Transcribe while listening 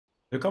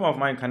Willkommen auf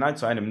meinem Kanal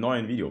zu einem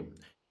neuen Video.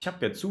 Ich habe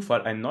per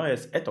Zufall ein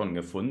neues Add-on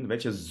gefunden,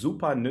 welches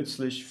super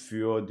nützlich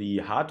für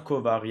die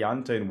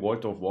Hardcore-Variante in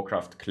World of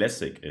Warcraft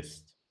Classic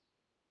ist.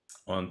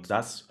 Und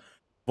das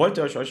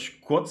wollte ich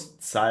euch kurz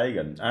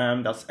zeigen.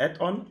 Das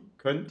Add-on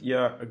könnt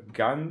ihr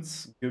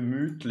ganz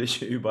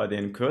gemütlich über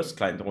den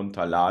Curse-Client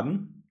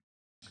runterladen,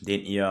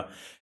 den ihr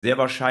sehr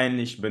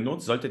wahrscheinlich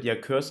benutzt. Solltet ihr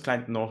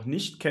Curse-Client noch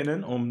nicht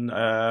kennen, um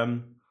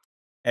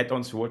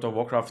Add-ons für World of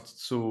Warcraft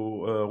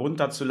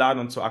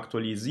runterzuladen und zu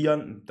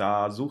aktualisieren.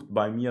 Da sucht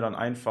bei mir dann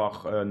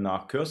einfach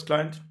nach Curse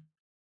Client.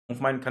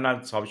 Auf meinem Kanal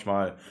dazu habe ich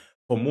mal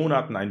vor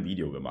Monaten ein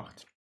Video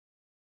gemacht.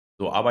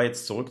 So, aber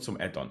jetzt zurück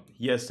zum Add-on.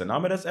 Hier ist der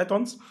Name des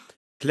Add-ons.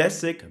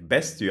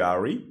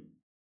 ClassicBestiary.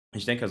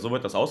 Ich denke, so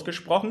wird das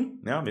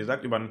ausgesprochen. Ja, wie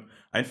gesagt,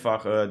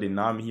 einfach den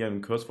Namen hier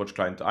im CurseWatch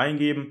Client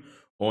eingeben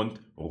und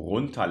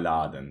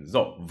runterladen.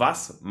 So,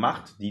 was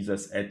macht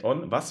dieses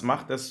Add-on? Was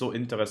macht es so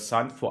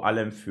interessant, vor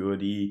allem für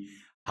die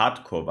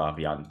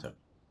Hardcore-Variante?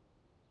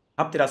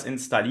 Habt ihr das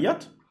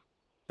installiert?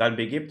 Dann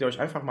begebt ihr euch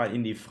einfach mal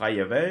in die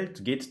freie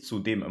Welt, geht zu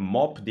dem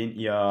Mob, den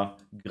ihr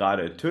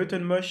gerade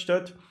töten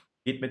möchtet,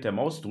 geht mit der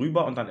Maus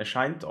drüber und dann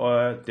erscheint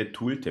der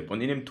Tooltip. Und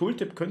in dem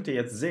Tooltip könnt ihr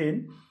jetzt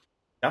sehen,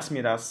 dass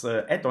mir das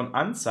Add-on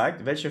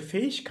anzeigt, welche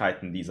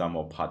Fähigkeiten dieser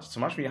Mob hat.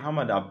 Zum Beispiel haben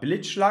wir da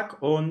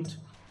Blitzschlag und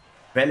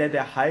Welle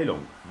der Heilung.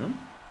 Ne?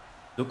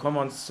 So können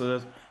wir uns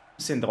ein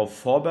bisschen darauf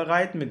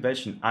vorbereiten, mit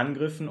welchen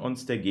Angriffen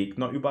uns der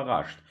Gegner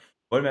überrascht.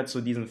 Wollen wir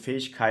zu diesen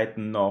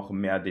Fähigkeiten noch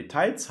mehr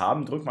Details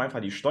haben, drücken wir einfach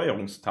die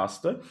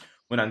Steuerungstaste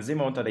und dann sehen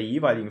wir unter der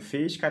jeweiligen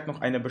Fähigkeit noch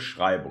eine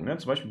Beschreibung. Ne?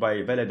 Zum Beispiel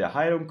bei Welle der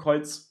Heilung,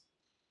 calls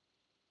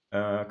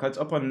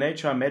upon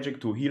nature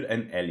magic to heal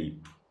an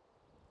ally.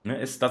 Ne?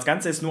 Das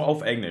Ganze ist nur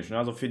auf Englisch. Ne?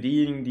 Also für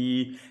diejenigen,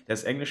 die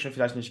des Englischen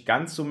vielleicht nicht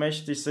ganz so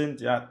mächtig sind,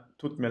 ja,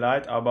 tut mir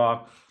leid,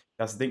 aber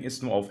das Ding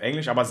ist nur auf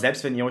Englisch. Aber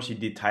selbst wenn ihr euch die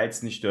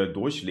Details nicht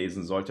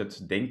durchlesen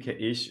solltet, denke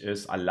ich,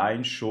 ist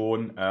allein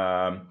schon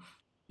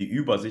die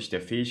Übersicht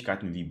der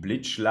Fähigkeiten wie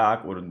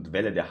Blitzschlag oder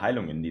Welle der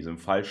Heilung in diesem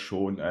Fall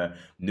schon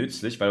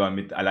nützlich, weil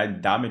man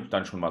allein damit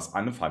dann schon was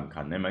anfangen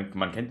kann. Ne?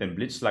 Man kennt den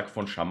Blitzschlag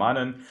von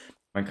Schamanen.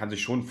 Man kann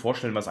sich schon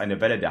vorstellen, was eine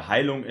Welle der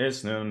Heilung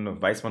ist. Ne? Und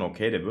dann weiß man,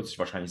 okay, der wird sich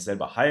wahrscheinlich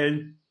selber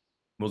heilen.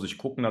 Muss ich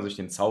gucken, dass ich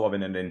den Zauber,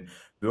 wenn er den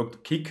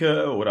wirkt,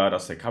 kicke oder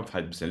dass der Kampf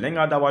halt ein bisschen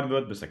länger dauern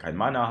wird, bis er kein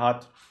Mana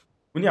hat.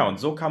 Und ja,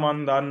 und so kann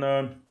man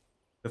dann,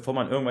 bevor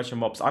man irgendwelche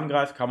Mobs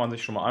angreift, kann man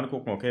sich schon mal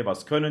angucken, okay,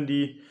 was können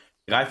die?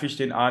 Greife ich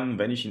den an?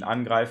 Wenn ich ihn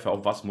angreife,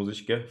 auf was muss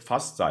ich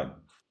gefasst sein?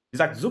 Wie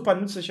gesagt, super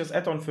nützliches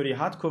Add-on für die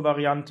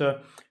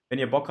Hardcore-Variante. Wenn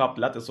ihr Bock habt,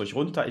 ladet es euch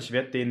runter. Ich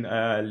werde den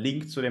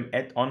Link zu dem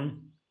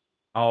Add-on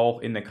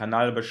auch in der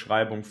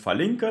Kanalbeschreibung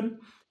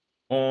verlinken.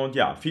 Und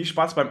ja, viel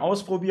Spaß beim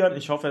Ausprobieren.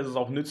 Ich hoffe, es ist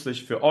auch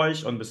nützlich für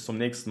euch und bis zum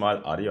nächsten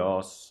Mal.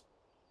 Adios.